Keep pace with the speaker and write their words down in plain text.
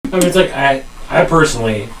I mean, it's like I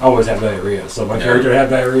personally always have diarrhea, so my character had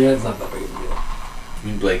diarrhea. It's not that big of a deal.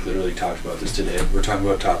 Me and Blake literally talked about this today. We're talking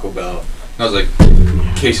about Taco Bell. I was like,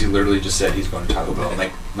 Casey literally just said he's going to Taco Bell. I'm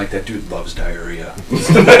like that dude loves diarrhea.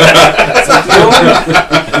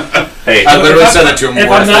 Hey, I literally said that to him. If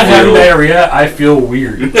I'm not having diarrhea, I feel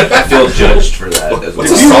weird. I feel judged for that. As well.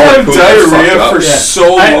 If you have diarrhea for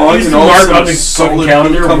so long, I used to mark on the fucking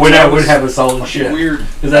calendar when I would have a solid shit. Weird.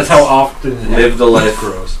 Because that's how often it Live the life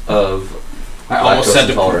gross. of. I almost sent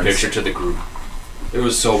a intolerance. picture to the group. It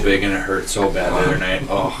was so big and it hurt so bad the other night.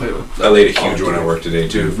 Oh, I laid a huge one at work today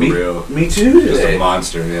too, for real. Me too Just today. a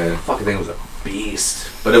monster, yeah. Fucking thing was a beast.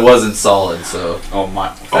 But it wasn't solid, so.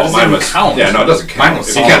 mine. Mine was. Count. Yeah, no, it doesn't count. Mine was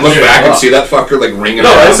If you can't look solid. back and see that fucker like ringing.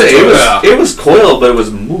 No, around I say the it was coiled, but it was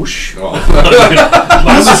moosh. Oh.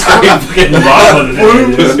 Mine was straight fucking lava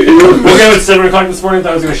today. Woke up at 7 o'clock this morning,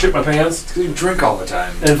 thought I was going to shit my pants. Because you drink all the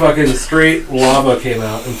time. And fucking straight lava came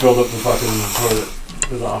out and filled up the fucking toilet.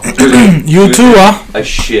 It was awful. You too, huh? I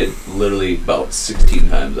shit literally about 16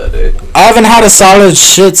 times that day. I haven't had a solid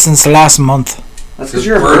shit since last month. That's because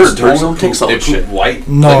you're a Birds bird. Birds don't take They solid poop shit. white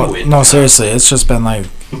No, liquid. no, seriously, it's just been like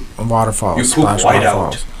waterfalls. You poop splash white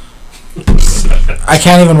waterfalls. I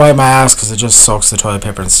can't even wipe my ass because it just soaks the toilet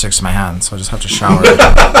paper and sticks to my hand, so I just have to shower.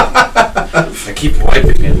 I keep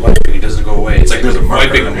wiping it doesn't go away. It's like There's a marker.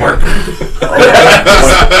 wiping a marker.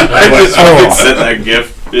 I just Oh. sent that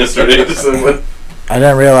GIF yesterday to someone. I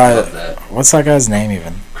didn't realize. Love that. What's that guy's name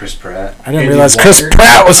even? Chris Pratt. I didn't Andy realize Chris Dwyer?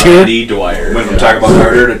 Pratt was here. Andy Dwyer. Went from talking about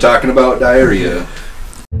murder to talking about diarrhea.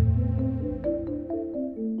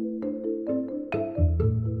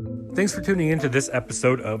 Thanks for tuning in to this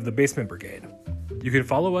episode of The Basement Brigade. You can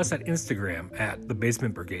follow us at Instagram at The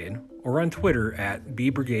Basement Brigade or on Twitter at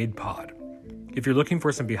BBrigadePod. If you're looking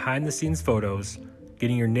for some behind-the-scenes photos,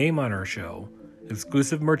 getting your name on our show,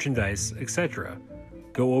 exclusive merchandise, etc.,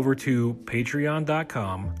 go over to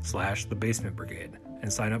patreon.com/thebasementbrigade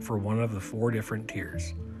and sign up for one of the 4 different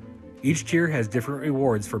tiers. Each tier has different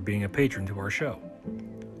rewards for being a patron to our show.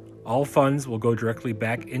 All funds will go directly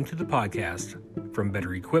back into the podcast, from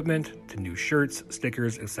better equipment to new shirts,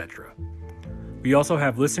 stickers, etc. We also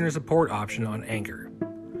have listener support option on Anchor.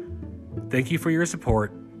 Thank you for your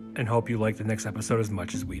support and hope you like the next episode as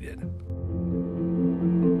much as we did.